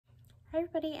Hi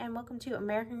everybody and welcome to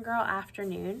American Girl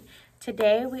Afternoon.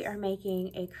 Today we are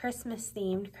making a Christmas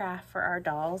themed craft for our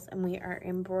dolls and we are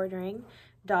embroidering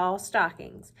doll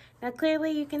stockings. Now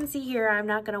clearly you can see here I'm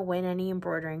not going to win any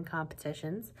embroidering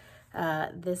competitions.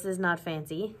 This is not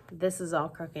fancy. This is all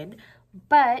crooked.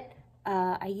 But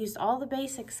I used all the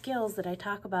basic skills that I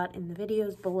talk about in the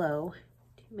videos below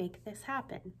to make this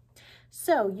happen.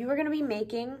 So you are going to be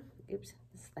making, oops,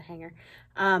 this is the hanger,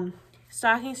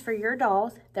 stockings for your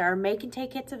dolls. There are make and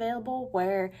take kits available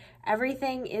where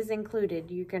everything is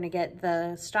included. You're going to get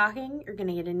the stocking, you're going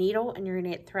to get a needle, and you're going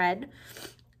to get thread.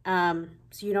 So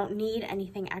you don't need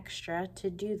anything extra to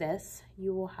do this.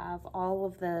 You will have all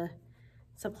of the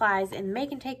supplies in the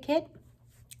make and take kit.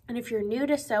 And if you're new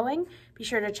to sewing, be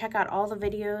sure to check out all the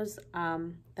videos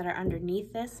that are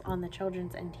underneath this on the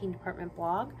Children's and Teen Department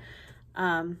blog.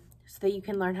 So that you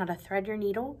can learn how to thread your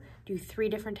needle, do 3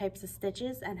 different types of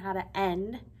stitches, and how to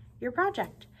end your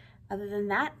project. Other than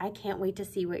that, I can't wait to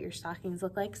see what your stockings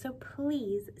look like, so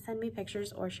please send me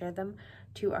pictures or share them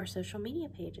to our social media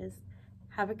pages.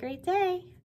 Have a great day!